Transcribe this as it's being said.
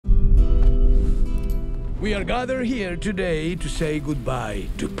We are gathered here today to say goodbye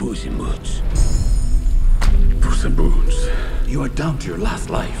to Puss in Boots. Puss in Boots, you are down to your last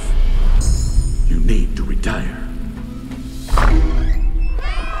life. You need to retire.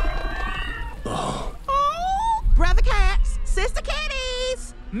 Oh, brother cats, sister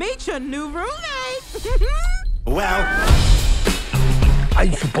kitties, meet your new roommate. Well,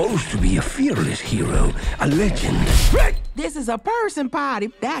 I'm supposed to be a fearless hero, a legend. This is a person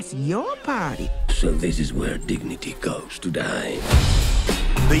party. That's your party. So this is where dignity goes to die.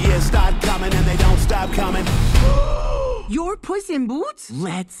 The years start coming and they don't stop coming. You're Puss in Boots?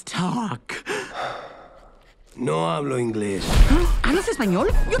 Let's talk. No hablo inglés. ¿Hablas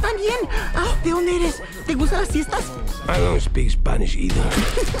español? Yo también. Ah, ¿de dónde eres? ¿Te gustan las fiestas? I don't speak Spanish either.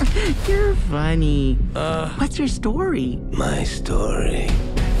 You're funny. What's your story? My story.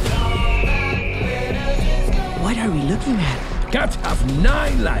 What are we looking at? Cats have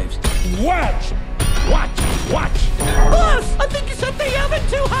 9 lives. Watch! Watch! Watch! Puss! I think you set the oven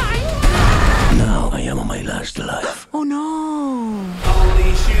too high! Now I am on my last life. Oh no!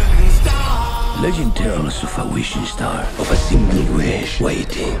 Only shooting star. Legend tells of a wishing star, of a single wish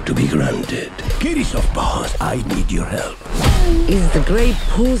waiting to be granted. Kitty Softpaws, I need your help. Is the great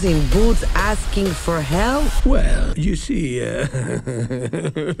Puss in Boots asking for help? Well, you see,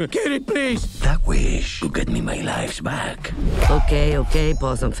 Kitty, please! That wish could get me my lives back. Okay,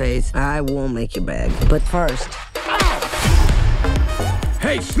 Possum Face. I won't make you beg. But first...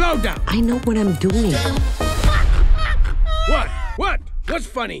 Hey, slow down! I know what I'm doing. What? What's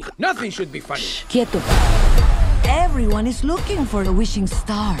funny? Nothing should be funny. Quieto. Everyone is looking for a wishing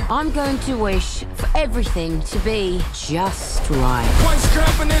star. I'm going to wish for everything to be just right. One's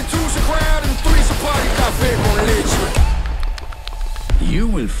jumping into the crowd and three's a party cafe on leche. You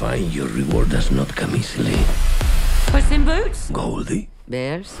will find your reward does not come easily. Puss in Boots? Goldie?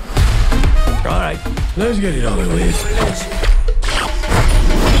 Bears? All right, let's get it over with.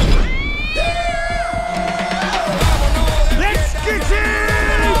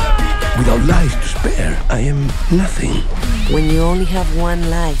 Without life to spare, I am nothing. When you only have one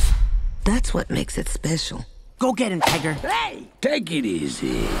life, that's what makes it special. Go get him, Tiger. Hey! Take it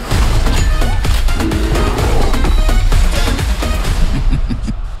easy.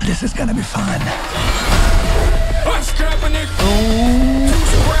 This is gonna be fun.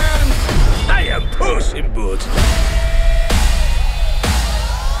 I am Puss in Boots.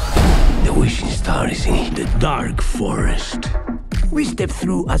 The wishing star is in the dark forest. We step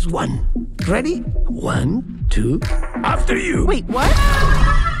through as one. Ready? 1, 2, after you. Wait, what?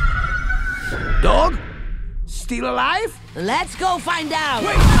 Dog? Still alive? Let's go find out.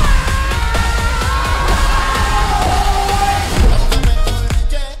 Wait!